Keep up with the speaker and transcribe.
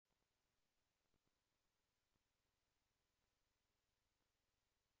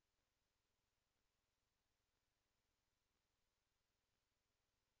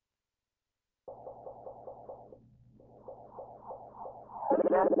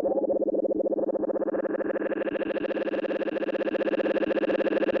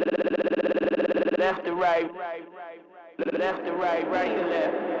Left to right, left to right, right to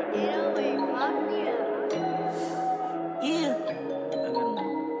left. Yeah.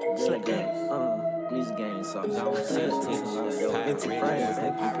 It's like that. Music game, so I don't see it. Vintage friends,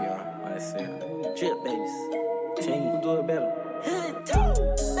 that PPR. I see it. Drip babies. Team, who do it better?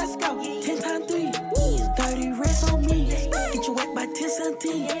 Let's go. 10 times 3. 30 rest on me. Get you wet by 10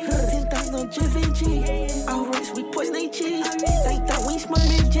 centimes. 10,000 on Jeff and G. All rest, we poison they cheese. They thought we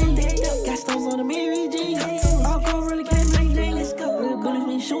smoking G. Got stones on the Mary G. All go really can't bling bling. Let's go. Real bullets,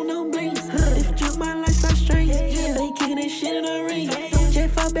 we shoot no blings. If you drip my lifestyle straight. They kicking that shit in the ring. J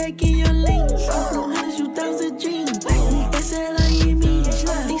fall back in your lane. Blue hunters, you thousand dreams. SLIME.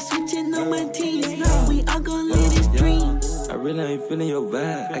 They switching on my team. We all gon' live this dream. I really ain't feeling your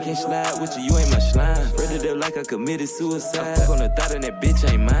vibe. I can't slide with you, you ain't my slime. Afraid of them like I committed suicide. I fuck on the thought and that bitch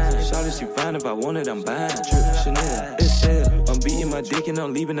ain't mine. Shawty, she fine, if I want it, I'm buying. Chanel, it's Shell. I'm beating my dick and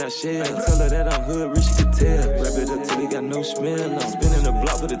I'm leaving that shell. Tell her that I'm hood rich, she can tell. Wrap it up till it got no smell on. Spinning the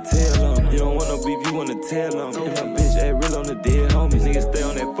block with a tail on. You don't want no beef, you want a tail on. And my bitch act real on the dead homies. Niggas stay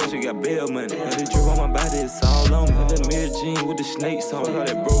on that fuck, she got bail money. Got this drip on my body, it's all on me. Got that mirror jean with the snakes on. All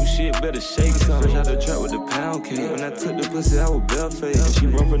that broke shit, better shake some. Fresh out the trap with the pound cake. When I took the pussy, I was barefaced. She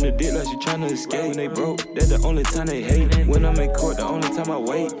run from the dick like she tryna escape. When they broke, that's the only time they hate. When I'm in court, the only time I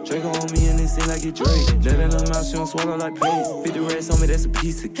wait. Draco on me and it seem like it Drake. That in her mouth, she don't swallow like paste. 50 racks on me, that's a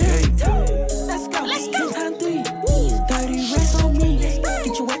piece of cake. Let's go. 10 times 3. 30 racks on me.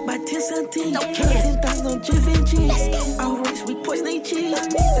 Get you wet by 10 centimes. 10,000 on Jeff and G. All racks, we poison they cheese.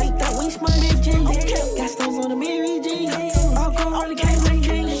 They thought we smoking G. Got stones on the Mary G. All go really can't bling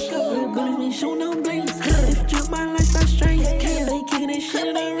bling. Real bullets, we shoot no blings. If you drip my lifestyle straight. They kicking that shit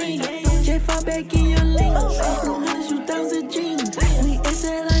in the ring. J fall back in your lane. Blue hunters, you thousand dreams. We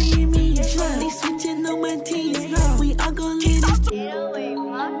SLIME. They switching on my team. We all gon' live this.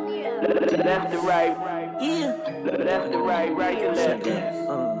 Left to right, Yeah. left to right, right to left.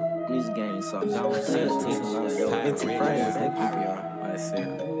 Music game, so I don't see it. Vintage friends, that PPR. I see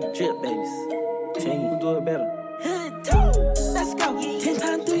it. Drip babies. Team, who do it better? Let's go. 10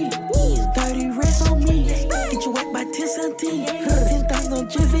 times 3. 30 rest on me. Get you wet by 10 centimes. 10,000 on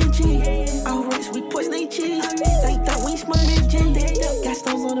Jeff and G. All rest, we poison they cheese. They thought we smoking G. Got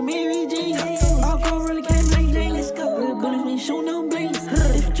stones on the Mary G. All go really can't bling bling. Let's go. Real bullets, we shoot no blings.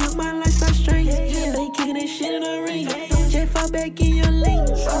 If you drip my lifestyle straight. They kicking that shit in the ring. J fall back in your lane.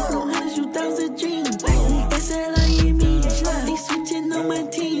 Blue hunters, you thousand dreams. SLIME. They switching on my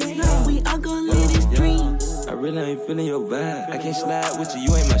team. We all gon' live this dream. I really ain't feeling your vibe. I can't slide with you,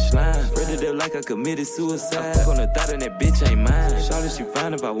 you ain't my slime. Afraid of them like I committed suicide. I fuck on the thought and that bitch ain't mine. Shawty, she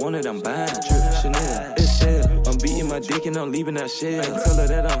fine, if I want it, I'm buying. Chanel, it's Shell. I'm beating my dick and I'm leaving that shell. Tell her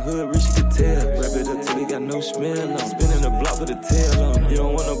that I'm hood rich, she can tell. Wrap it up till it got no smell on. Spinning the block with a tail on. You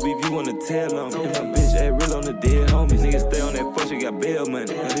don't want no beef, you want a tail on. And my bitch act real on the dead homies. Niggas stay on that fuck, she got bail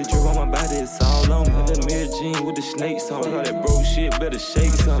money. Got this drip on my body, it's all on me. Got that mirror jean with the snakes on. All that broke shit, better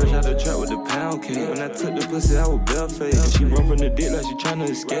shake some. Fresh out the trap with the pound cake. When I took the pussy, I was barefaced. She run from the dick like she tryna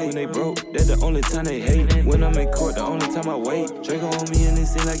escape. When they broke, that's the only time they hate. When I'm in court, the only time I wait. Draco on me and it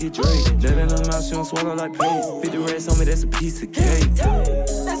seem like it Drake. That in her mouth, she don't swallow like paste. 50 racks on me, that's a piece of cake.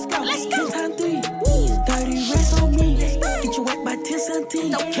 Let's go. 10 times 3. 30 racks on me. Get you wet by 10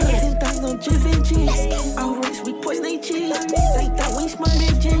 centimes. 10,000 on Jeff and G. All racks, we poison they cheese. They thought we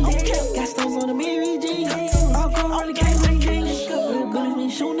smoking G. Got stones on the Mary G. All go really can't bling bling. Real bullets, we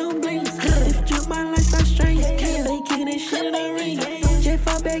shoot no blings. If you drip my lifestyle straight. They kicking that shit in the ring. J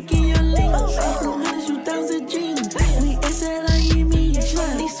fall back in your lane. Blue hunters, you thousand dreams. We SLIME.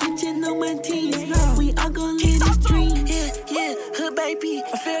 They switching on my team. We all gon' live this dream. Yeah, hood baby.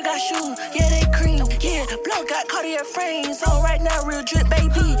 My feel got shoes, yeah, they cream. Yeah, blood got Cartier frames. On right now, real drip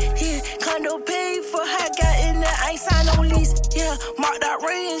baby. Yeah, condo paid for how I got in there. I ain't signed no lease. Yeah, marked out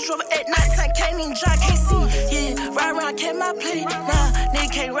Range Rover at nighttime. Can't even drive, can't see. Yeah, ride around, kept my plate. Nah,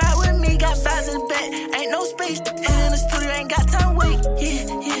 nigga can't ride with me. Got fives in the back, ain't no space. In the studio, ain't got time, wait. Yeah,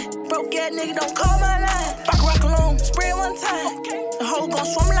 broke ass nigga, don't call my line. Rock alone, spray one time. The hoe gon'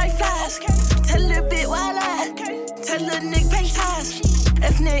 swim like flies. Tell a little bit why I lie. Tell a little nigga pay ties.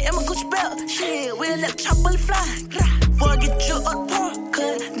 F-name, I'm a Gucci belt. Shit, we'll let the chopper fly. Boy, get you up the park,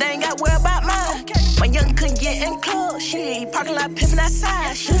 cause they ain't got worry about mine. My young couldn't get in club. Shit, parking lot pimpin'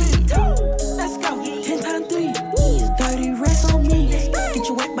 outside. Shit. Let's go. 10 times 3. 30 racks on me. Get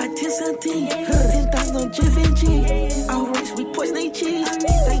you wet by 10 centimes. 10,000 on Jeff and G. All racks, we poison they cheese.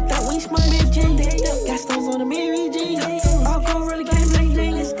 They thought we smoking G. Got stones on the Mary G. All go really can't bling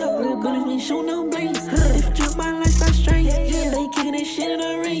bling. Let's go. Real bullets, we shoot no blings. If you drip my lifestyle straight. They kicking that shit in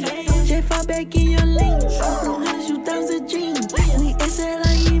the ring. J fall back in your lane. Blue hunters, you thousand dreams. We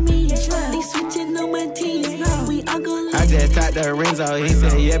SLIME. They switching top the Renzo, he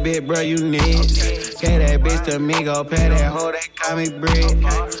said, yeah, bitch, bro, you next. Gave that bitch to me, go pay that hoe, that call me bread.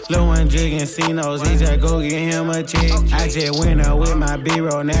 Lil' one jiggin' C-Nos, he just go get him a check. I just went up with my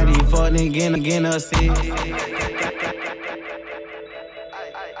B-roll, now these fuck niggas getting us sick.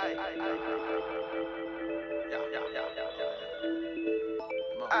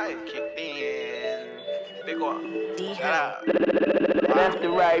 I kicked in. Big one. Left to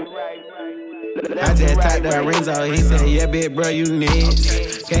right. I just typed the Renzo, he said, yeah, bitch, bro, you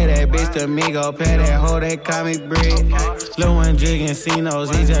next. Gave that bitch to me, go pay that hoe, that call me bread. Lil' one jiggin'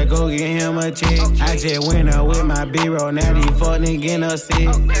 C-Nos, he just go get him a check. I just went up with my B-roll, now these fuck niggas getting us sick.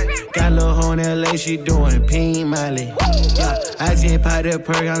 Got lil' hoe in LA, she doing pink Molly. Yeah, I just popped the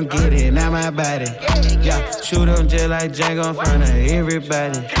perk, I'm getting out my body. Yeah, shoot 'em just like Django in front of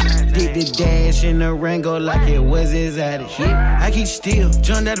everybody. Did the dash in the Rango like it was exotic. I keep still,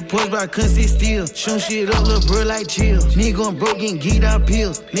 jumped out the porch but I couldn't sit still. Shoot shit up, little bro, like chill. Nigga going broke, getting geeked out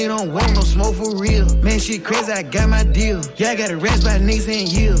pills. Nigga don't want no smoke for real. Man, shit crazy, I got my deal. Yeah, I got a rest by niggas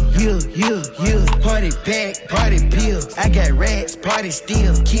and yeah. Party pack, party pill. I got racks, party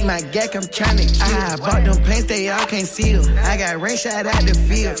still. Keep my gack, I'm tryna kill. I bought them pants, they all can't seal. I got rain shot out the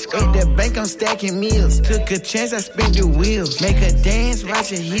field. At the bank, I'm stacking meals. Took a chance, I spent the wheels. Make her dance, watch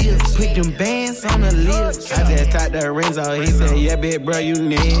her heels. Put them bands on the lips. I just talked to Renzo, he said, yeah, bitch, bro, you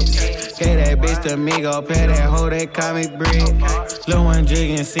next. Gave that bitch to me, go pay that hoe, that call me bread. Lil' one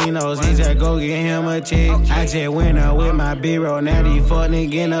jiggin' C-Nos, he just go get him a check. I just went up with my B-roll, now these fuck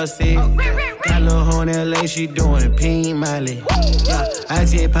niggas getting us sick. Got lil' hoe in LA, she doing pink Molly. Yeah, I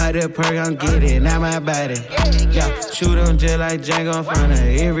just popped the perk, I'm getting out my body. Yeah, shoot 'em just like Django in front of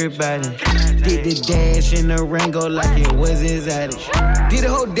everybody. Did the dash in the Rango like it was exotic. Did the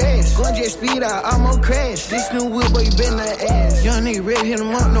whole dash, going jet speed out, almost crash. This new whip, boy, you better not ass. Young nigga red, hit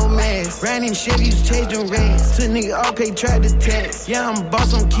him up, no mask. Riding Chevy, used to chase them rats. Took nigga okay, tried to tax. Yeah, I'm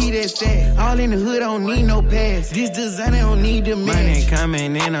boss on key, that's sad. All in the hood, I don't need no pass. This design, I don't need the match. Money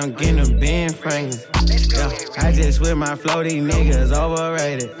coming in, I'm getting a Ben Franklin. Yeah, I just with my flow, these niggas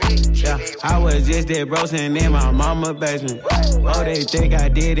overrated. Yeah, I was just that brosin' in my mama basement. Oh, they think I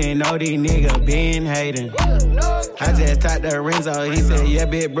didn't know these niggas been hating. I just talked to Renzo, he said, yeah,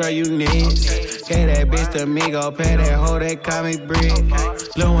 bitch, bro, you next. Gave that bitch to me, go pay that hoe, that call me bread.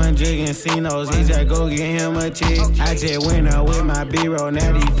 Lil' one jiggin' C-Nos, he just go get him a check. I just went up with my B-roll,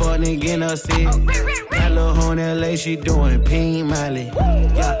 now these fuck niggas getting us sick. Got lil' hoe in LA, she doing pink Molly.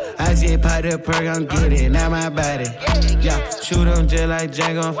 Yeah, I just popped the perk, I'm getting out my body. Yeah, shoot 'em just like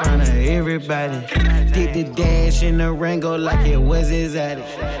Django in front of everybody. Did the dash in the Rango like it was exotic.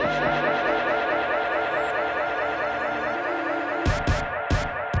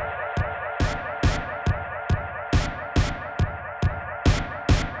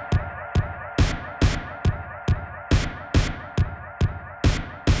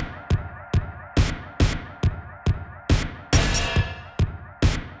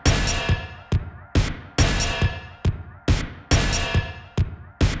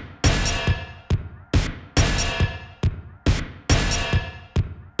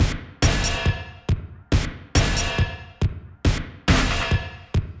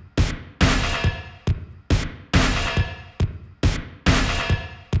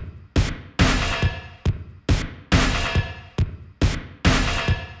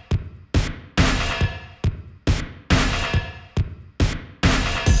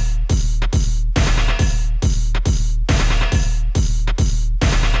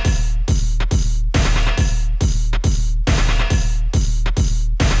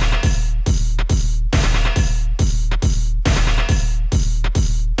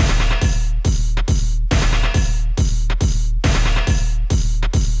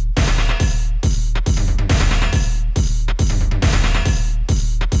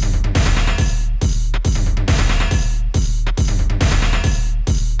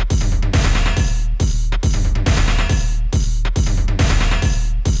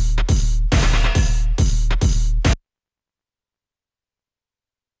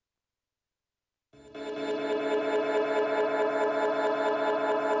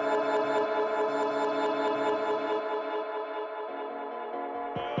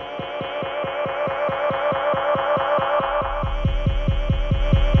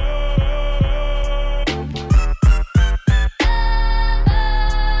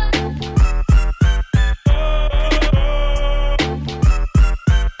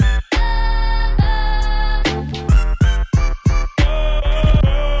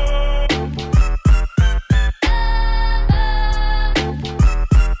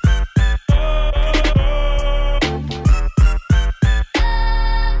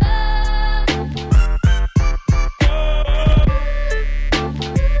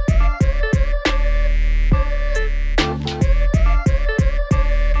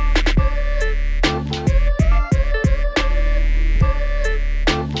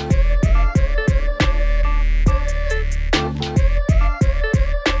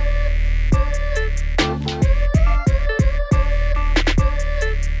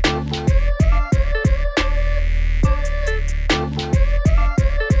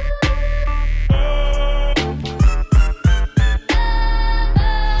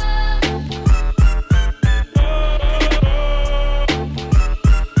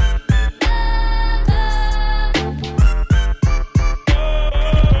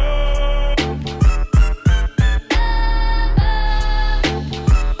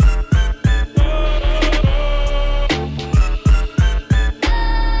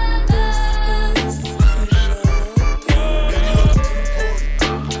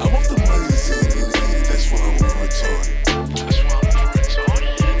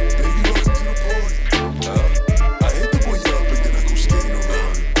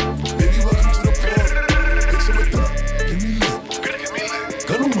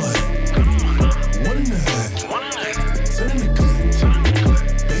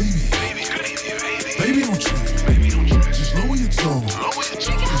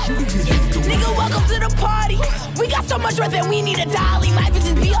 welcome to the party. We got so much breath that we need a dolly. My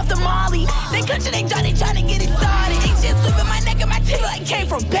bitches be off the molly. They country, they tryna get it started. Ain't shit slipping my neck and my titty like came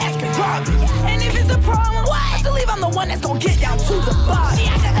from basketball. And if it's a problem, I believe I'm the one that's gon' get down to the bar. She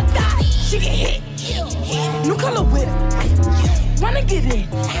act like a thot, she get hit. New color whip, wanna get in,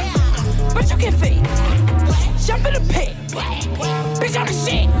 but you can fake. Jump in the pit, bitch on the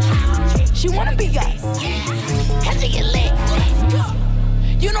shit. She wanna be us, catch it get lit.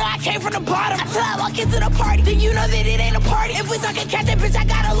 You know I came from the bottom. Until I walk into the party, then you know that it ain't a party. If we talking catch that bitch, I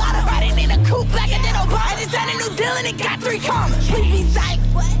got a lot of riding in a coupe blacker than Obama. I just signed a new deal and it got 3 commas. Please be psyched.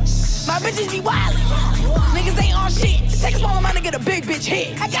 My bitches be wildin'. Niggas ain't on shit. Take a small amount to get a big bitch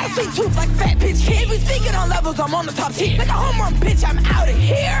hit. I got a sweet tooth like fat bitch kid. We speaking on levels, I'm on the top tier. Like a home run bitch, I'm out of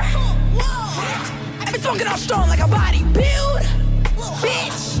here. I been smoking on strong like a body build.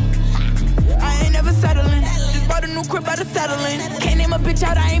 Bitch, I ain't never settling. Just bought a new crib out of settling. Can't name a bitch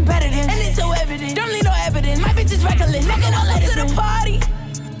out I ain't better than. And it's so evident, don't need no evidence. My bitch is reckless, knocking all letters to the party.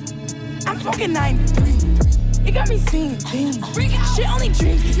 I'm smoking 93. It got me seeing things. Shit only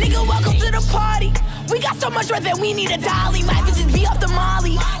dreams. Nigga, welcome to the party. We got so much breath that we need a dolly. My bitches be off the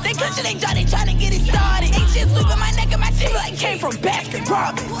molly. They country, they tryna get it started. Ain't shit slipping my neck and my titty like came from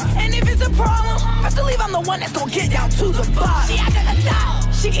basketball. And if it's a problem, I believe I'm the one that's gon' get down to the bar. She act like a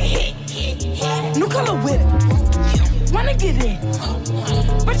dog, she get hit. New color whip, wanna get in,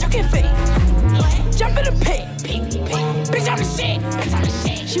 but you can fake. Jump in the pit, bitch on the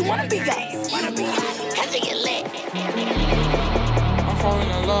shit. She wanna be guys, catch it get lit. I'm falling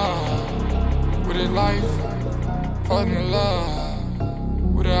in love with this life, falling in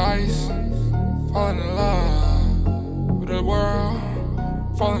love with the ice, falling in love with the world,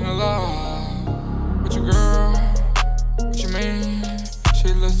 falling in love with your girl. What you mean?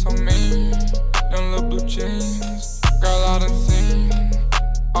 She looks so mean. Them little blue jeans, girl, I done seen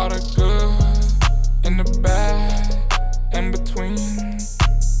all the good in the bad, in between.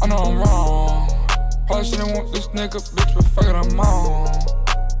 I know I'm wrong. Probably shouldn't want this nigga, bitch, but fuck it, I'm on.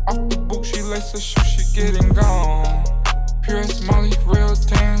 Off the boot, she lace her shoe, she getting gone. Pure Molly, real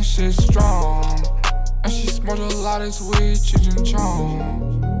tan, shit strong. And she smoked a lot of this weed, Cheech and Chong.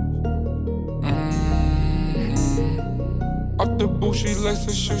 Off the boot, she lace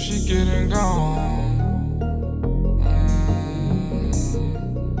her shoe, she getting gone.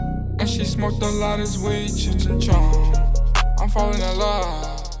 And she smoked a lot of this weed, Cheech and Chong. I'm falling in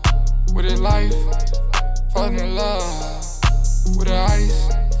love with this life, falling in love with the ice,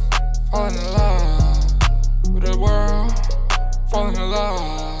 falling in love with the world, falling in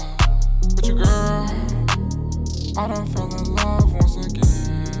love with your girl. I done fell in love once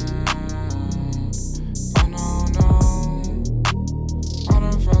again. Oh no, no. I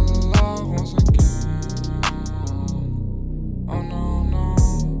done fell in love once again. Oh no, no.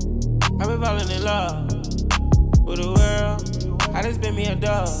 I've been falling in love with the world. I just spent me a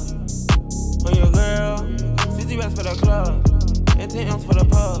dub on your girl. 60 racks for the club and 10 M's for the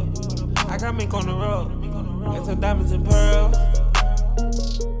pub. I got mink on the road and some diamonds and pearls.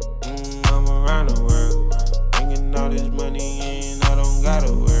 I'm around the world, bringing all this money in. I don't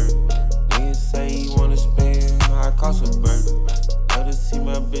gotta work. Niggas say he wanna spend, I cost a bird. Love to see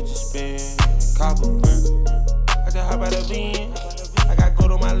my bitches spend copper bird. I just hop out of Benz. I got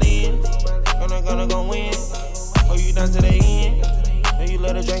gold on my lens. Gonna win. Oh, you down to the end? Know you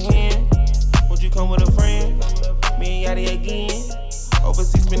love to drink hand. Would you come with a friend? Me and Yachty again.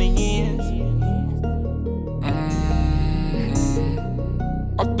 Overseas spending years.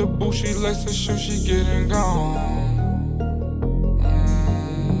 Off the boot, she lace her shoe, she getting gone.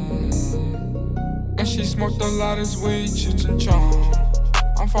 And she smoked a lot of this weed, Cheech and Chong.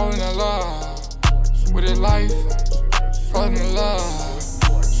 I'm falling in love with this life, falling in love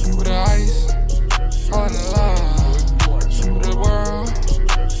with the ice, falling in love with the world,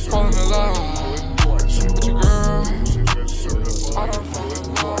 falling in love with your girl. I done fell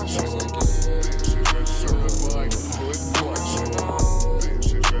in love once again.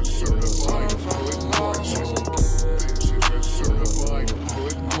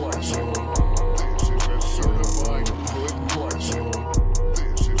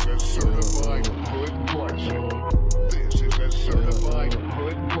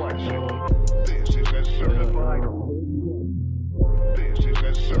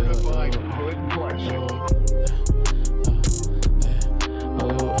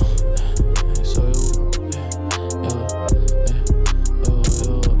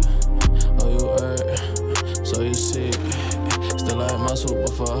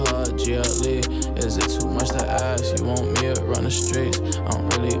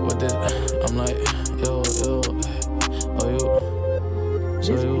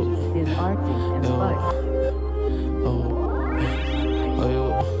 So you, is arty and smart.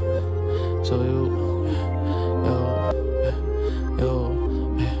 So you,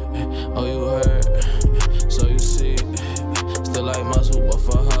 oh you heard, so you see, still like muscle, but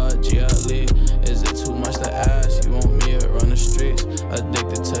for her, G.I.L.E. Is it too much to ask? You want me to run the streets?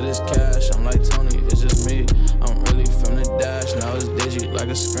 Addicted to this cash, I'm like Tony, it's just me. I'm really from the dash, now it's digi like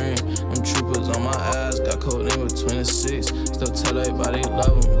a screen. Them troopers on my ass, got code name between the seats. Still tell everybody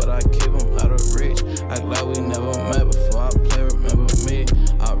love them, but I keep them out of reach. Act like we never met before I play, remember me.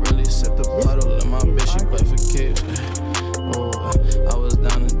 I really sip the puddle, and my bitch, she play for keeps. Oh, I was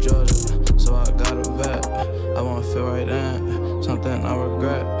down in Georgia, so I got a vet. I wanna feel right in, something I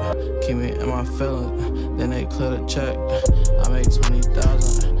regret. Keep me in my feelings, then they clear the check. I made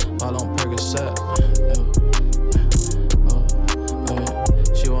 20,000 while on Percocet.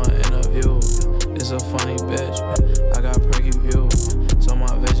 She want an interview, it's a funny bitch. I got perky view, so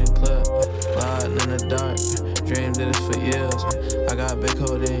my vision clear. Gliding in the dark, dreamed it is for years. I got big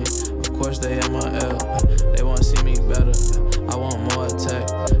codeine, of course they in my L. They wanna see me better, I want more attack.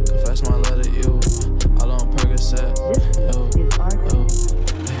 Confess my love to you, all on Percocet.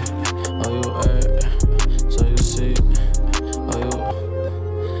 Oh you heard, so you see. Oh you,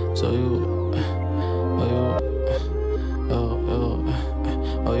 so you,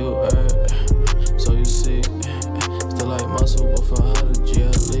 oh you heard, so you see. Still like muscle, but for her the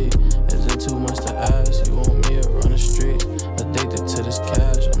G.I.L.E. Is it too much to ask? You want me to run the street? Addicted to this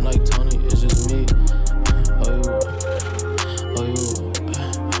cash, I'm like Tony, it's just me. Oh you, oh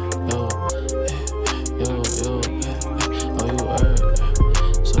you heard,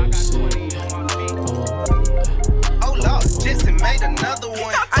 so you see. Oh Lord, Jensen made another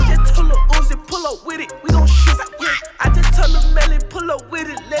one. I just told her Uzi, pull up with it, we gon' shoot. Yeah, I just told her Melly, pull up with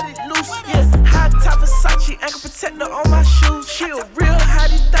it, let it loose. Yeah, high top Versace, ankle protector on my shoes. She a real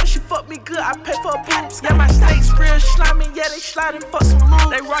hottie, think she fuck me good, I pay for her boots. Yeah, my steaks real slimy, yeah, they sliding for some loot.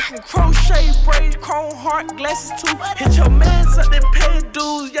 They rockin' crochet braids, chrome heart, glasses too. Hit your mans up, then pay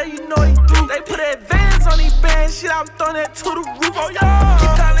dues, yeah, you know he do. They put advance on these bands, shit, I'm throwing that to the roof, oh yeah.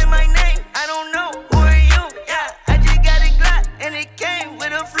 Keep calling my name, I don't know, who are you? Yeah, I just got a Glock, and it came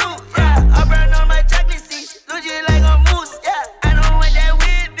with a flute. Yeah, I burn on my chocolate seats, look just like a moose. Yeah, I don't want that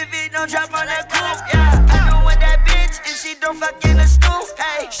whip if it don't drop on that coupe. Yeah, I don't want that bitch if she don't fuck in the stoop.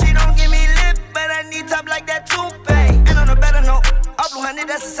 Hey, she don't give me lip, but I need top like that toupee. And on a better note, all blue honey,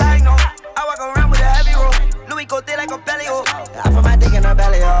 that's a side note. I walk around with a heavy roll, Louis Cote like a belly, oh. I put my dick in her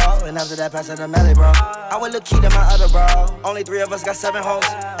belly, oh. And after that, pass her the melly, bro. I went look key to my other bro. Only 3 of us got 7 hoes,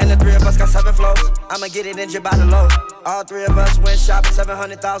 and the 3 of us got 7 flows. I'ma get it injured by the low. All 3 of us went shopping,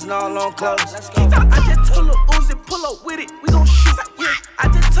 700,000 all on clothes. I just told her Uzi, pull up with it, we gon' shoot. Yeah, I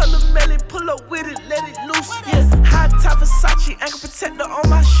just told her Melly, pull up with it, let it loose. Yeah, high top Versace, ankle protector on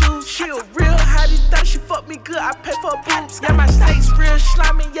my shoes. She a real hottie, think she fuck me good, I pay for her boots. Yeah, my steaks real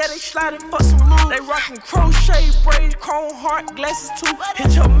slimy, yeah, they sliding for some loot. They rockin' crochet braids, chrome heart, glasses too.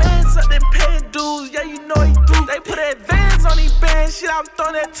 Hit your mans up, then pay dues, yeah, you know he do. They put advance on these bands, shit, I'm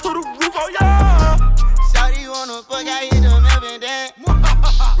throwing that to the roof, oh yeah. Shawty wanna fuck, I hit them every day.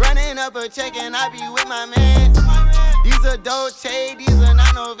 Running up a check and I be with my man. These are Dolce, these are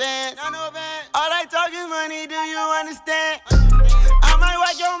not no Vans. All I talk is money, do you understand? I might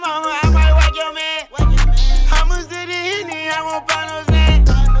whack your mama, I might whack your man. How much did it hit me? I won't buy no Zan.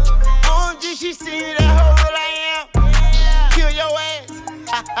 OMG, she see me, that hoe real I am. Kill your ass,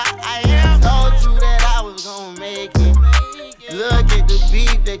 I am. Told you that I was gon' make it. Look at the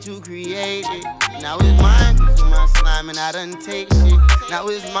beat that you created. Now it's mine, you my slime and I done take shit. Now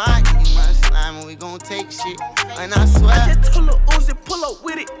it's mine, you my slime and we gon' take shit. And I swear I just told her Uzi, pull up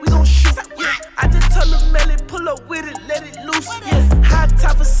with it, we gon' shoot. Yeah, I just told her Melly, pull up with it, let it loose. Yeah, high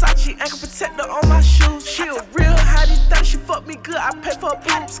top Versace, ankle protector on my shoes. She a real hottie, think she fuck me good, I pay for her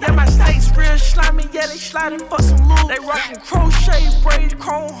boots. Yeah, my steaks real slimy, yeah, they sliding for some loot. They rockin' crochet braids,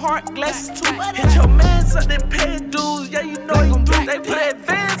 chrome heart, glasses too. Hit your mans up, then pay dues, yeah, you know he do. They put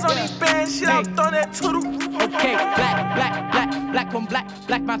advance on these bands, shit, I'm throwing that to the roof. Okay, black on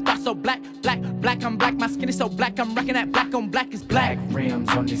black, my thoughts so black, I'm black, my skin is so black, I'm rocking that black on black is black. Rims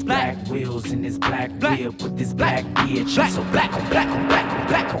on this black, wheels in this black whip with this black bitch. I'm so black on black on black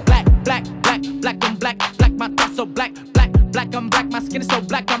on black on black on black, my thoughts so black, I'm black, my skin is so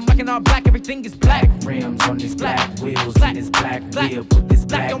black, I'm rocking all black, everything is black. Rims on this black, wheels in this black whip with this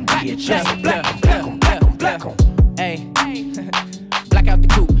black bitch. I'm so black on black on black on black on. Hey, black out the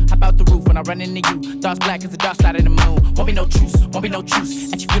coupe, hop out the roof when I I run into you. Thoughts black as the dark side of the moon. Won't be no truce, won't be no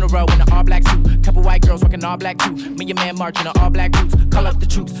truce. At your funeral in an all black suit. Couple white girls rocking all black too. Me and your man marching in all black boots. Call up the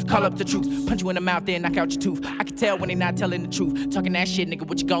troops, call up the troops. Punch you in the mouth, then knock out your tooth. I can tell when they not telling the truth. Talking that shit, nigga,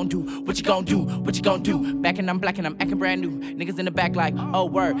 what you gon' do? What you gon' do? What you gon' do? Back and I'm black and I'm acting brand new. Niggas in the back like, oh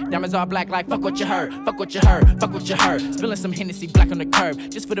word. Diamonds all black like, fuck what you heard. Fuck what you heard. Fuck what you heard. Spilling some Hennessy black on the curb.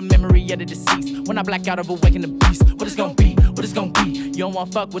 Just for the memory of the deceased. When I black out of awaken the beast. What it's gon' be? What it's gon' be? You don't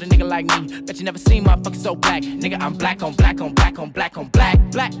wanna fuck with a nigga like me. Bet you never seen motherfuckers so black. Nigga, I'm black on black on black on black on black.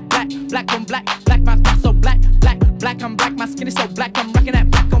 Black, black, black on black. Black, my thoughts so black. Black, black, I'm black. My skin is so black. I'm rocking that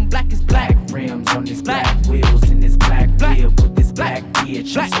black on black is black. Rims on this black wheels in this black wheel. Put this black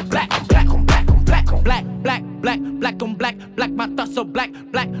bitch. I'm so black on black on black on black on black, black, black, black on black. Black, my thoughts so black.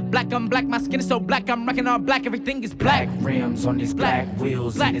 Black, black, I'm black. My skin is so black. I'm rocking all black. Everything is black. Rims on this black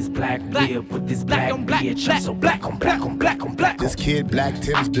wheels in this black wheel. Put this black bitch. I'm so black on black on black on black. This kid black,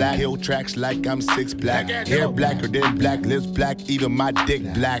 Tim's black. Hill tracks like I'm 6 black. Hair blacker than black, lips black. Even my dick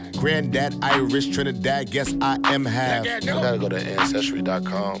black. Granddad Irish, Trinidad. Guess I am half. I gotta go to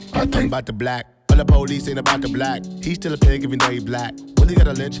Ancestry.com. I think about the black. All the police ain't about the black. He's still a pig even though he black. Willie got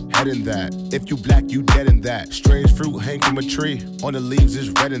a lynch, head in that. If you black, you dead in that. Strange fruit hang from a tree. On the leaves is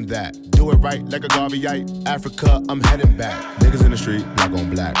red in that. Do it right like a Garveyite. Africa, I'm heading back. Niggas in the street, black on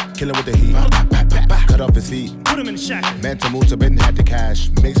black. Killing with the heat. Cut off his feet. Put him in the shack. Manta Moose been had the cash.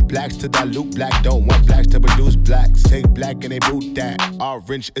 Mix blacks to dilute black. Don't want blacks to produce blacks. Take black and they boot that.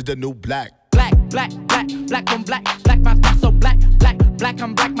 Orange is the new black. Black, black, black, black on black. Black, my thoughts so black. Black, black,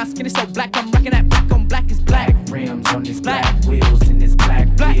 I'm black. My skin is so black. I'm rocking that black on black is black. Rims on this black wheels in this black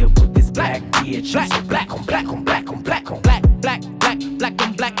wheel. Put this black bitch. I'm so black on black on black on black on black, black, black, black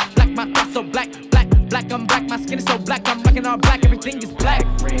on black. Black, my thoughts so black. Black, black, I'm black. My skin is so black. I'm rocking all black. Everything is black.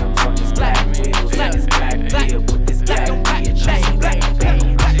 Rims on this black wheels in this black wheel. Put this black bitch. I'm so black on black on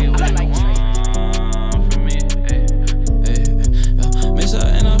black on black on black. Miss her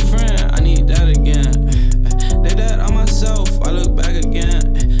and her friend, I need that again. Did that on myself, I look back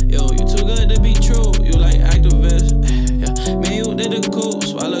again. Yo, you too good to be true, you like activist. Yeah, me and you did the cool,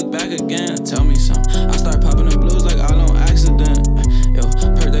 so I look back again. Tell me something, I start popping the blues like all on accident. Yo,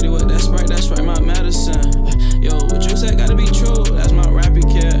 per 30 with that Sprite, my medicine. Yo, what you said gotta be true, that's my rappy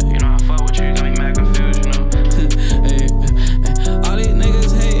kid. You know I fuck with you, you got me mad confused, you know. Hey, all these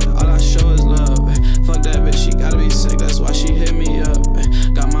niggas hate, all I show is love. Fuck that bitch, she gotta be sick, that's why she hit me up.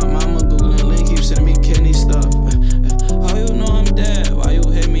 Got my mama googling link, keep sending me kidney stuff. How you know I'm dead? Why you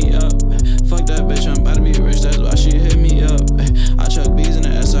hit me up? Fuck that bitch, I'm about to be rich, that's why she hit me up. I chuck bees in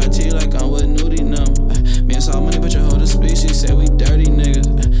the SRT like I'm with Nudie Numb. Me and Saw Money, but your whole species say we dirty niggas.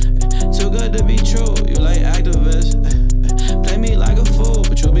 Too good to be true, you like activists. Play me like a fool,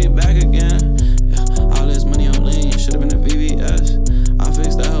 but you'll be back again. All this money on lean, you should've been a VVS. I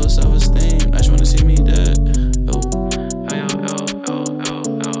fixed that whole self-esteem, now you wanna see me dead.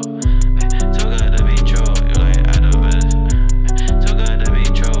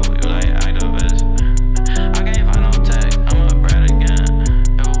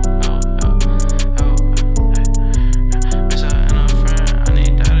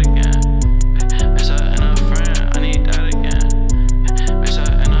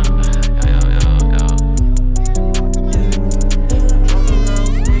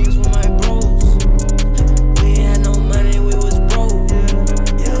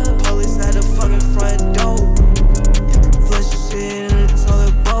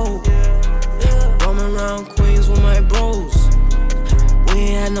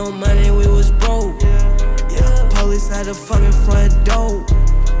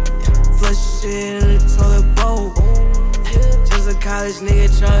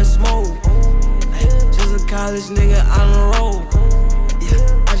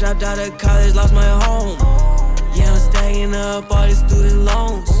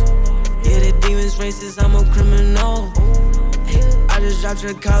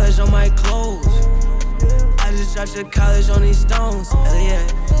 College on these stones, hell yeah,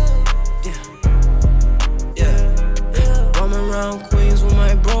 yeah. Roaming around Queens with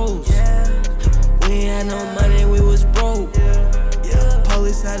my bros. We ain't had no money, we was broke.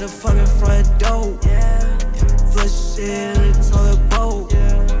 Police had the fucking front door. Flush shit in the toilet bowl.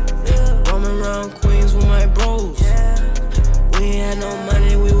 Roaming around Queens with my bros. We ain't had no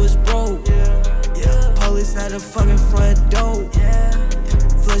money, we was broke. Police had the fucking front door.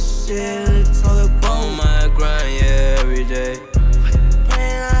 Flush shit in the toilet bowl. On my grind, yeah, every day.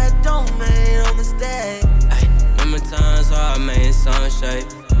 Praying I don't make no mistake. Remember times where I made some shape.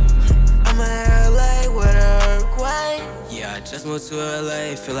 I'm in LA with an earthquake. Yeah, I just moved to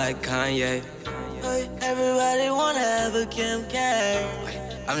LA, feel like Kanye. Everybody wanna have a Kim K.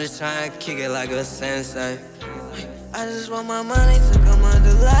 I'm just trying to kick it like a sensei. I just want my money to come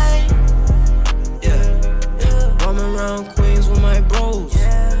under light. Yeah. Roaming around Queens with my bros.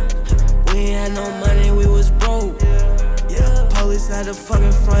 We ain't had no money, we was broke. Police at the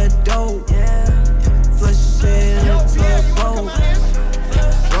fucking front door. Flush shit in the toilet bowl.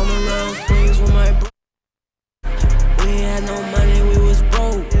 Roaming around Queens with my bros. We ain't had no money, we was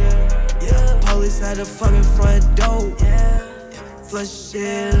broke. Police at the fucking front door. Flush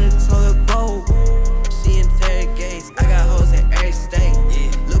shit in the toilet bowl. She interrogates, I got hoes in every state.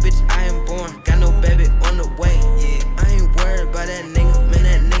 Little bitch, I am born, got no baby on the way. I ain't worried about that nigga, man,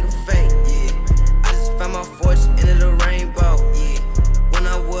 that nigga fake. I just found my fortune into the rainbow. When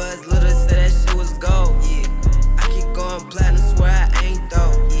I was little, said that shit was gold. I keep going platinum, swear I ain't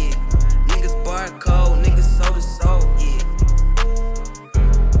though. Niggas barcode, niggas soul to soul.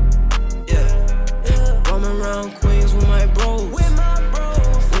 Roaming around Queens with my bros.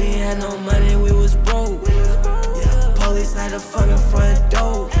 We ain't had no money, we was broke. Police at the fucking front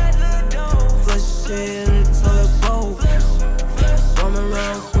door. Flush shit in the toilet bowl. Roaming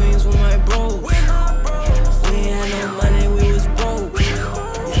around Queens with my bros. We ain't had no money, we was broke.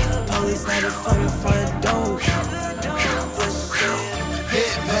 Police at the fucking front door. Flush shit.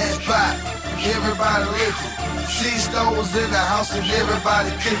 Hit pass by, everybody looking. See stones in the house and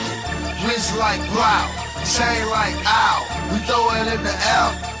everybody kicking. Wrist like plow, chain like ow. We throw it in the air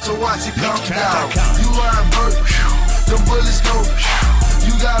to watch it come down. You learn bird, the bullets go.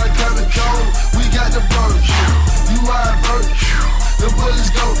 You gotta come and cold, we got the bird. You learn bird, the bullets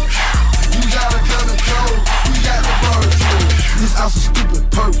go. You gotta come and cold, we got the bird. This house is stupid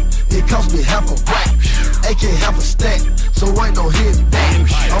perk, it cost me half a rack. AK half a stack, so ain't no hidden back.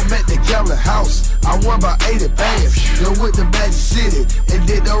 I'm at the Gallon house, I won by 80 bands. Then went to Magic City and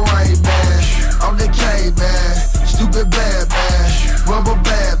did the rain man. I'm the K man, stupid bad man, rubber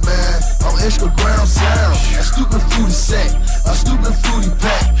bad man. I'm extra ground sound, a stupid fruity sack, a stupid fruity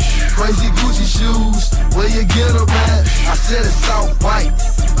pack. Crazy Gucci shoes, where you get them at? I said it's all white,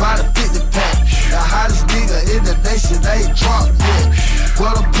 by the 50 pack. The hottest nigga in the nation, they ain't dropped yet.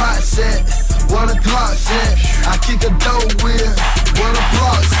 Where the pot's at, where the Glock's at. I kick a dough with, where the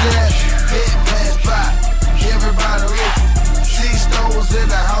block's at. Head pass by, everybody looking. See stones in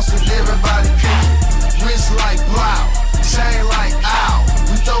the house and everybody kicking. Wrist like plow, chain like ow.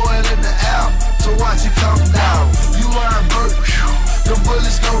 We throw it in the air to watch it come down. You learn bird, the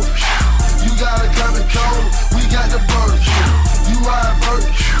bullets go. You gotta come and cold, we got the bird. You learn bird,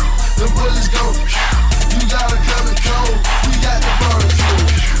 the bullets go. You gotta come and cold, we got the bird.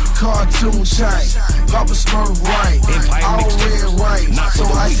 Cartoon chain, Papa Smurf rain, all red rain, so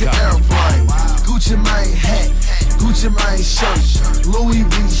I see airplane. Gucci Mane hat, Gucci Mane shirt, Louis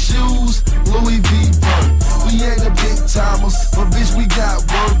V shoes, Louis V bird. We ain't the big timers, but bitch we got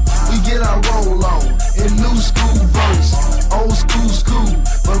work. We get our roll on in new school verse, old school,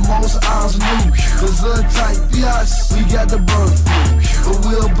 but most ours new. Cause type biatch, we got the bird flu, but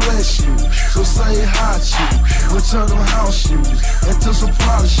we'll bless you. So say hi to, return them house shoes into some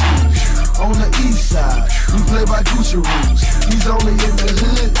Prada shoes. On the east side, we play by Gucci rules. He's only in the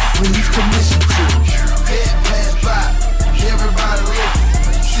hood when he's commissioned to. Head pass by, everybody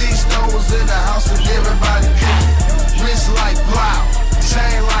looking. See stones in the house and everybody kicking. Wrist like plow,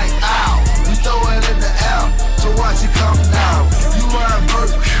 chain like ow. We throw it in the air to watch it come down. You learn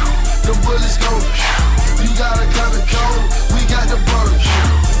bird, the bullets go. You gotta come and cold, we got the bird.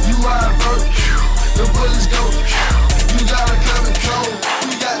 You learn bird, the bullets go. You gotta come and cold,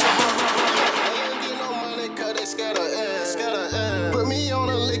 we got the bird. Put me on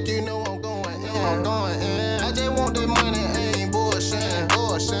a lick, you know I'm going in. I just want the money, I ain't bullshit.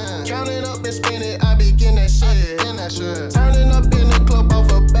 Count it up and spend it, I be getting that shit. Turning up in the club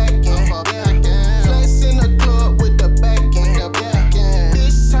off a back.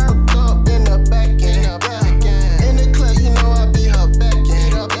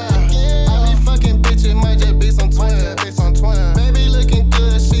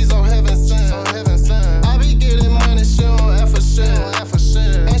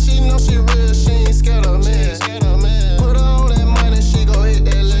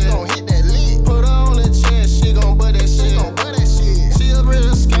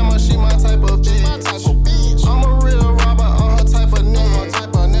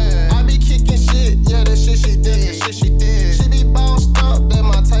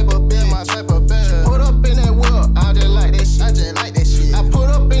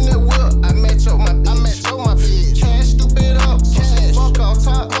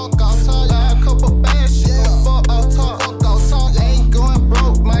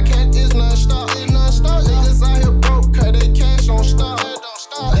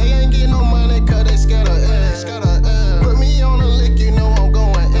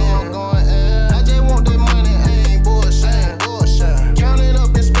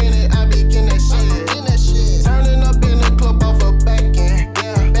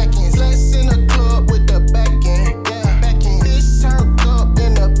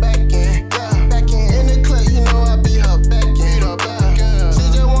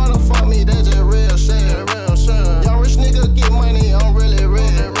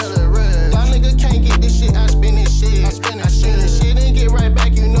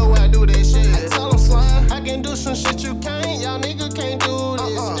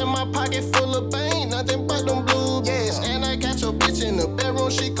 the bedroom,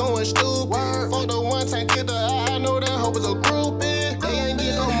 she going stupid. For the one time, get the eye, I know that hope is a groupie. They ain't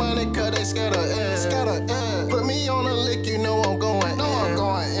get no money, cause they scared of ass. Put me on a lick, you know I'm going in.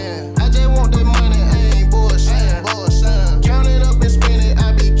 I just want that money, I ain't bullshit. Count it up and spend it,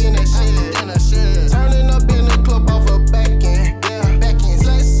 I be getting that shit. Turning up in the club off a back end.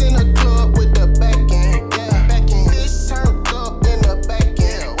 Flex in the club with the back end. Bitch turned up in the back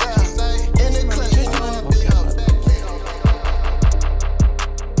end. What you say? In the club, you know I be up back end.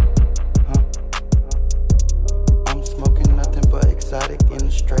 I'm smoking nothing but exotic in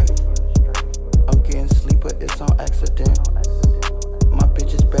the straight. I'm getting sleep, but it's on accident. My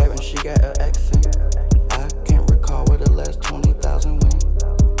bitch is bad and she got an accent. I can't recall where the last 20,000 went.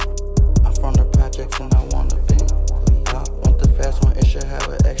 I'm from the projects and I wanna vent. I want the fast one, it should have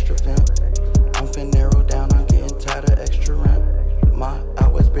an extra vent. I'm finna narrow down, I'm getting tired of extra rent. My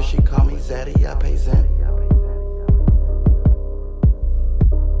hours bitch, she call me Zaddy, I pay Zen.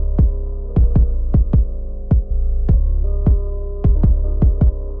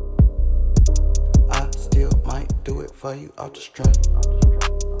 I still might do it for you off the strength.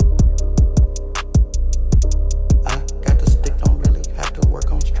 I got the stick, don't really have to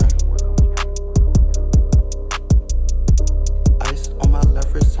work on strength. Ice on my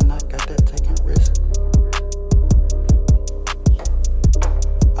left wrist and I got that taking risk.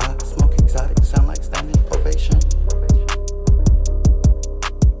 I smoke exotic, sound like standing ovation.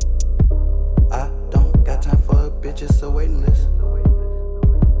 I don't got time for a bitch, it's a waiting list.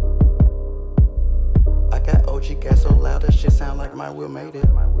 I got OG gas so loud that shit sound like my will made it.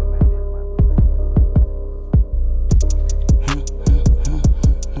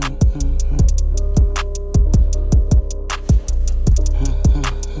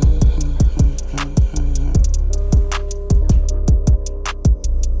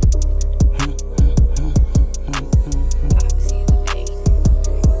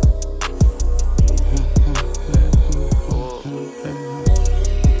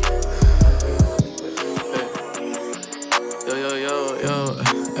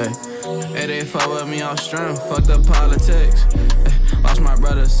 Strength, fucked up politics. Watch my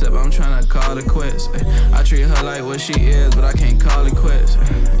brother sip, I'm tryna call it quits. I treat her like what she is, but I can't call it quits.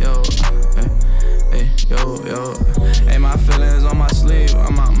 Yo, hey, my feelings on my sleeve,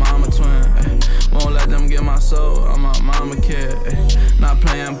 I'm my mama twin. Won't let them get my soul, I'm my mama kid. Not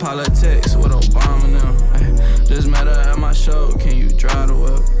playing politics with Obama now. Just met her at my show, can you drive the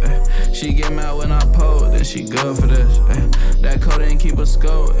whip? She get mad when I pose, then she good for this. That code ain't keep a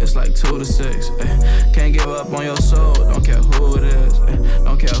score, it's like 2 to 6. Can't give up on your soul, don't care who it is.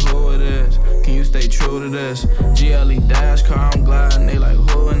 Don't care who it is, can you stay true to this? GLE dash car, I'm gliding, they like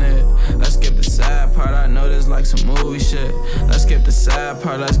who in it? Let's skip the sad part, I know this like some movie shit. Let's skip the sad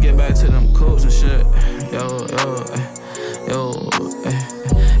part, let's get back to them coops and shit.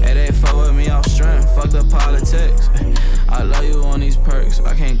 Hey, they fuck with me off strength, fuck the politics. I love you on these perks,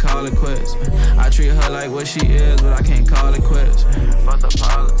 I can't call it quits. I treat her like what she is, but I can't call it quits. Fuck the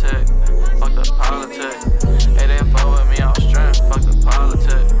politics, fuck the politics. Hey, they fuck with me off strength, fuck the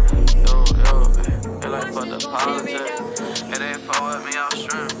politics. They like fuck the politics. Hey, they fuck with me off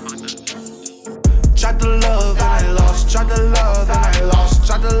strength, fuck the. Tried to love and I lost, tried to love and I lost,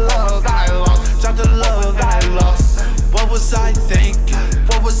 tried to love and I lost, tried to love and I lost. What was I thinking?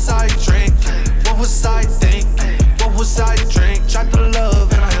 What was I drinking? What was I thinking? What was I drinking? Tried to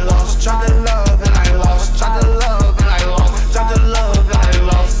love and I lost, tried to love and I lost, tried to love and I lost, tried to love and I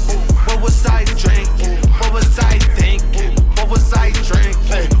lost. What was I drinking? What was I thinking? What was I drinking?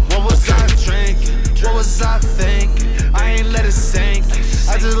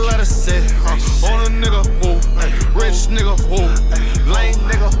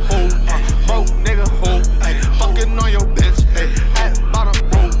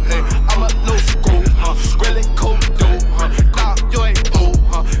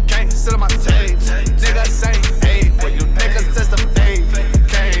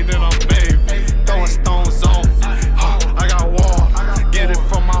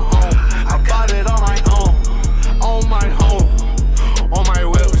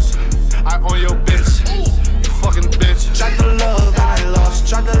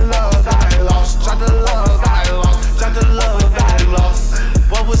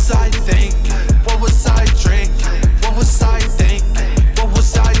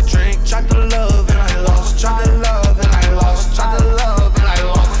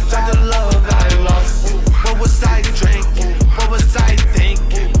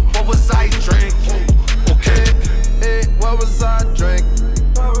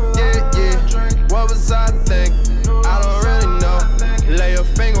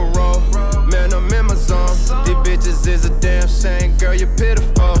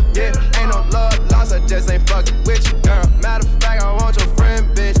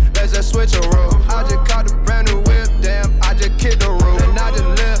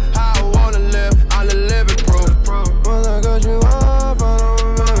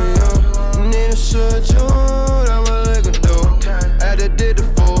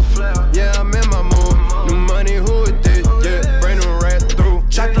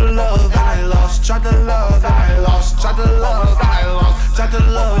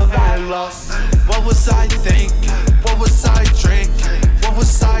 lost. What was I thinking? What was I drinking? What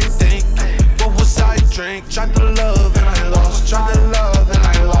was I thinking? What was I drinking? Tried to love and I lost. Tried to love and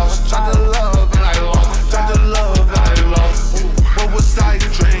I lost. Tried to love and I lost. Tried to love and I lost. What was I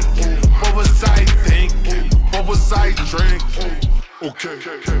drinking? What was I thinking? What was I drinking? Okay.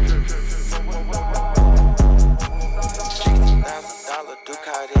 $60,000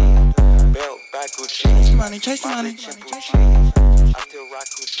 Ducati, belt back Gucci. Chase the money, chase the money. I still rock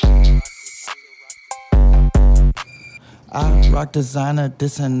Gucci. I rock designer,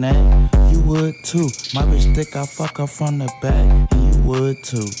 this and that. You would too. My bitch thick, I fuck her from the back. And you would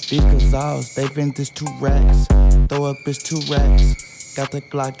too. These gazelles, they vintage 2 racks. Throw up bitch 2 racks. Got the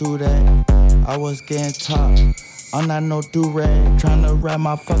Glock, do that. I was getting top. I'm not no do-rag. Tryna ride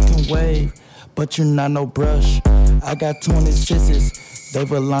my fucking wave. But you not no brush. I got 26s. They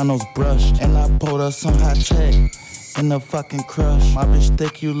Villano's brush. And I pulled her some hot check. In the fucking crush. My bitch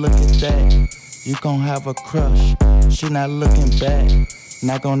thick, you look at that. You gon' have a crush. She not looking back,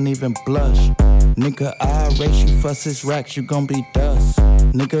 not gon' even blush. Nigga, I race you for 6 racks, you gon' be dust.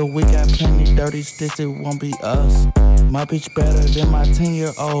 Nigga, we got plenty dirty sticks, it won't be us. My bitch better than my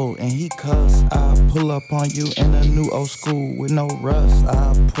 10-year-old, and he cuss. I pull up on you in a new old school with no rust.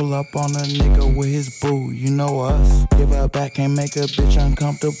 I pull up on a nigga with his boo, you know us. Give her back and make a bitch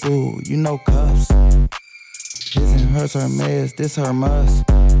uncomfortable, you know cuffs. His and hers, her mess, this her must.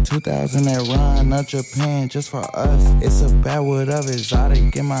 2000 that run up Japan just for us. It's a backwood of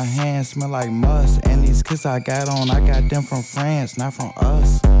exotic in my hand, smell like must. And these kicks I got on, I got them from France, not from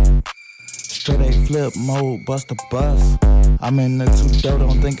us. Straight A flip mode, bust a bus. I'm in the 2-door,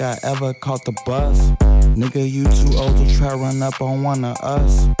 don't think I ever caught the bus. Nigga, you too old to try run up on one of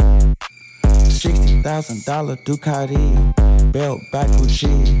us. $60,000 Ducati, belt back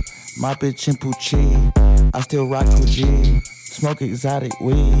Gucci. My bitch in Pucci, I still rock Gucci. Smoke exotic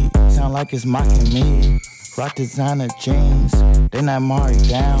weed, sound like it's mocking me. Rock designer jeans, they not marked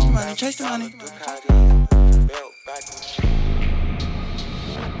down. Chase the money, chase the money. Belt back Gucci.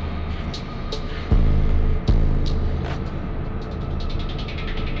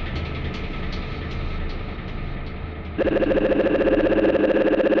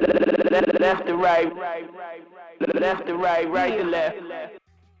 Left to right, left to right, right to left.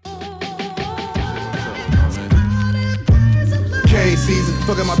 Cane season,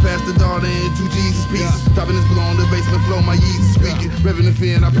 fucking my pastor daughter in 2 Jesus pieces. Dropping this blow on the basement floor, my Yeezy squeaking. Revving the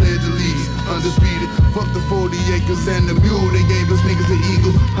fin, I pledge allegiance, undisputed. Fuck the 40 acres and the mule, they gave us niggas the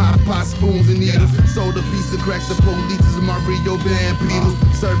eagle. Hot pot, spoons and needles. Sold a piece of crack, the police is Mario Van Peebles.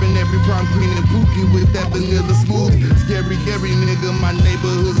 Serving every prom queen and Pookie with that vanilla smoothie. Scary, Gary nigga, my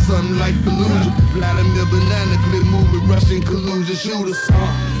neighborhood, something like Fallujah. Vladimir Banana Clip movie, Russian collusion shooters.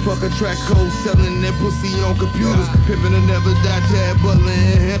 Fuck a track code, selling that pussy on computers. Pimpin' to never die, Chad Butler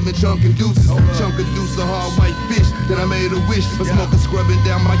in heaven, chunkin' deuces. Chunk a deuce of hard white fish, then I made a wish. For smoking, scrubbing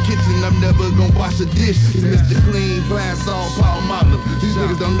down my kitchen, I'm never gonna wash a dish. It's Mr. Clean, glass all Paul Model. These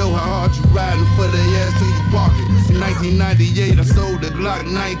niggas don't know how hard you riding for their ass till you park it. In 1998, I sold the Glock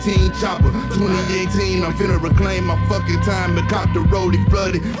 19 chopper. 2018, I'm finna reclaim my fucking time and cop the roadie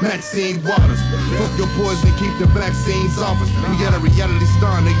flooded Maxine Waters. Fuck your poison, keep the vaccine softest. We got a reality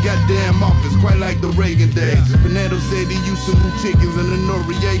star in the goddamn office, quite like the Reagan days. Fernando said he used to move chickens in the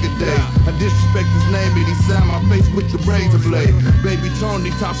Noriega days. I disrespect his name, but he signed my face with the razor blade. Baby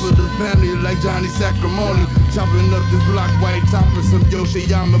Tony, top of the family like Johnny Sacramone. Chopping up this block white top and some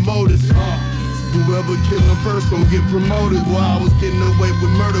Yoshiyama motors. Whoever kill him first gon' get promoted. While I was getting away with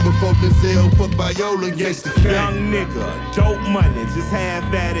murder before Denzel fuck Viola against the king. Young nigga, dope money, just half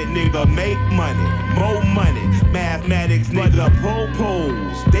at it, nigga. Make money, more money. Mathematics, nigga,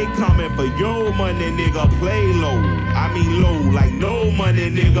 propose. They coming for your money, nigga. Play low, I mean low, like no money,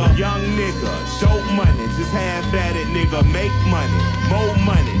 nigga. Young nigga, dope money, just half at it, nigga. Make money, more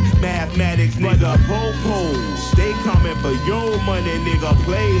money. Mathematics, nigga, propose. They coming for your money, nigga.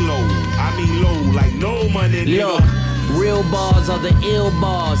 Play low, I mean low, like no money, nigga. Look, real bars are the ill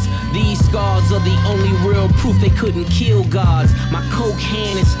bars. These scars are the only real proof they couldn't kill gods. My coke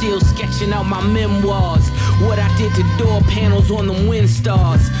hand is still sketching out my memoirs. What I did to door panels on them wind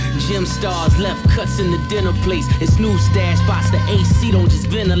stars. Gym stars left cuts in the dinner place. It's new stash spots, the AC don't just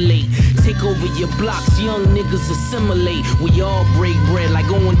ventilate. Take over your blocks, young niggas assimilate. We all break bread like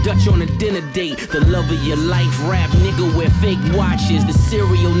going Dutch on a dinner date. The love of your life, rap nigga wear fake watches. The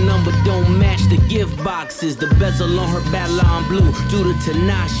serial number don't match the gift boxes. The bezel on her Babylon Blue. Due to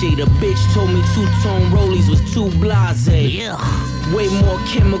Tinashe, the bitch told me two-tone rollies was too blasé. Yeah. Way more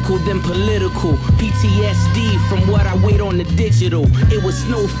chemical than political. PTSD from what I wait on the digital. It was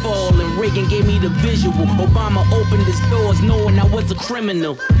snowfall and Reagan gave me the visual. Obama opened his doors knowing I was a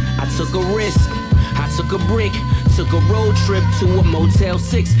criminal. I took a risk. I took a brick, took a road trip to a Motel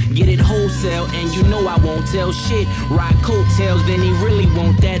 6. Get it wholesale, and you know I won't tell shit. Ride coattails, then he really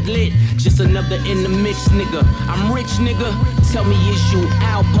won't that lit. Just another in the mix, nigga. I'm rich, nigga. Tell me, is you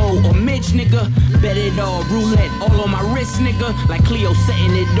Alpo or Mitch, nigga? Bet it all, roulette, all on my wrist, nigga. Like Cleo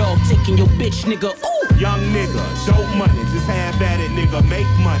setting it off, taking your bitch, nigga. Ooh! Young nigga, dope money, just half at it, nigga. Make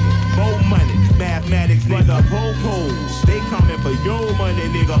money, more money. Mathematics, nigga. Po-pos, they coming for your money,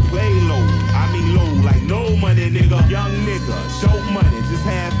 nigga. Play low, I mean low, like no money, nigga. Young nigga, dope money, just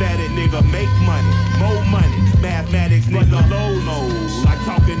half at it, nigga. Make money, more money. Mathematics, nigga. Low, like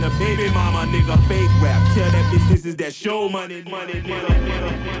talking to baby mama, nigga. Fake rap, tell that bitch this is that show money, nigga.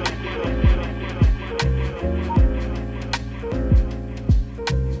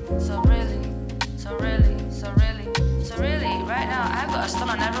 Right now I got a stun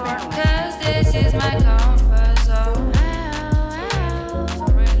on every word. Cause this is my comfort zone. So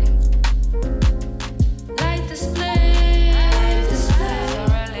really, light the split. So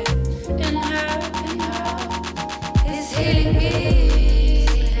really, in her, is healing me.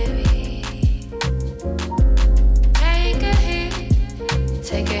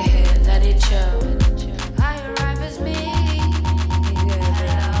 Take a hit, let it chill. I arrive as me.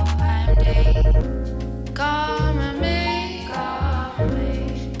 Hello, I'm day. Come with me.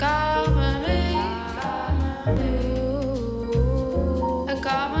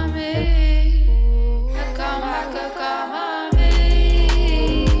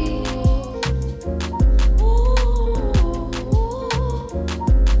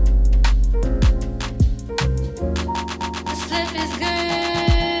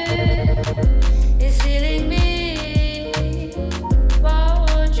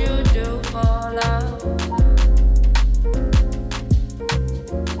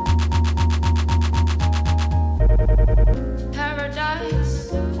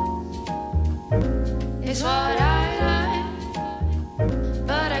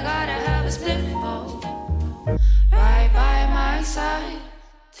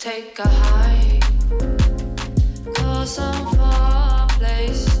 Take a hike, go some far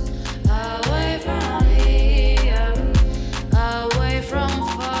place, away from here, away from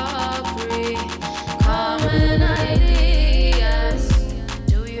fuckery, common ideas.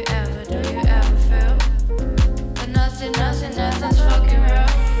 Do you ever feel that nothing's fucking real?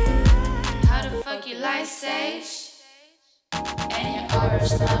 How the fuck you like sage, and your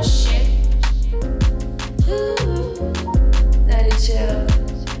aura's not shit? Ooh, let it chill.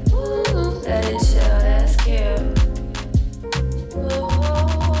 Let it chill, that's cute.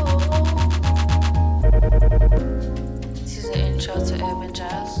 This is an intro to urban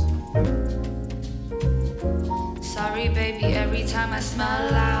jazz. Sorry, baby, every time I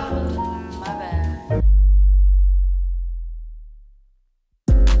smell loud. My bad.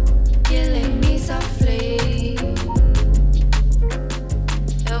 Killing me softly.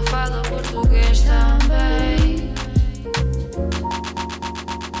 Eu falo português também.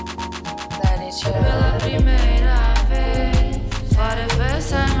 Pela primeira vez, for the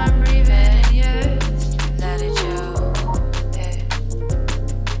first time I'm breathing in years. Let it chill, yeah.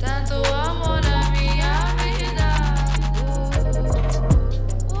 Tanto amor na minha vida.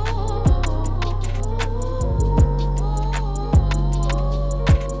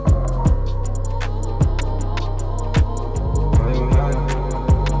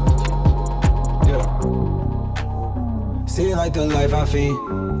 Yeah. Seem like the life I feed.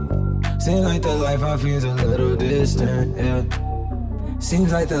 Seems like the life I feel's a little distant, yeah.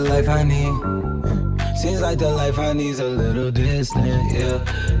 Seems like the life I need. Seems like the life I need's a little distant, yeah.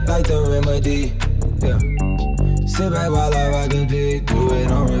 Like the remedy, yeah. Sit back while I rock the beat. Do it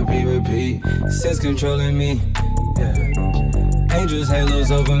on repeat. Sense controlling me, yeah. Angels,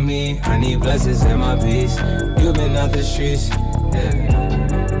 halos over me. I need blessings in my peace. You been out the streets, yeah.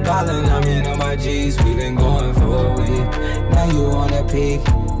 Calling on me, on my G's. We been going for a week. Now you on a peak,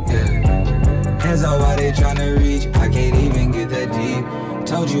 yeah. Hands out while they tryna reach. I can't even get that deep.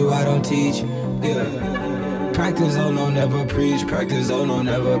 Told you I don't teach, yeah. Practice, oh no, never preach. Practice, oh no,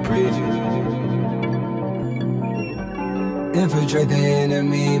 never preach. Infiltrate the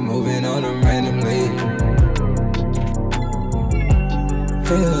enemy, moving on them randomly.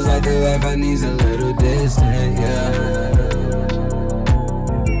 Feels like the life I need's a little distant, yeah.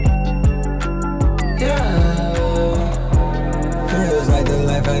 Yeah. Feels like the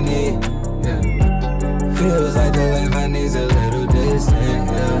life I need. Feels like the life I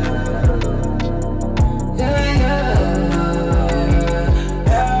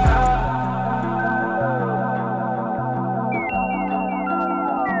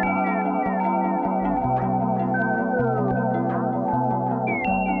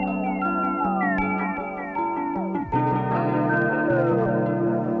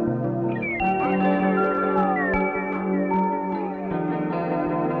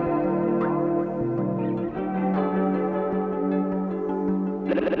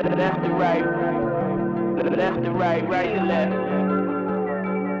Left to right, right to left.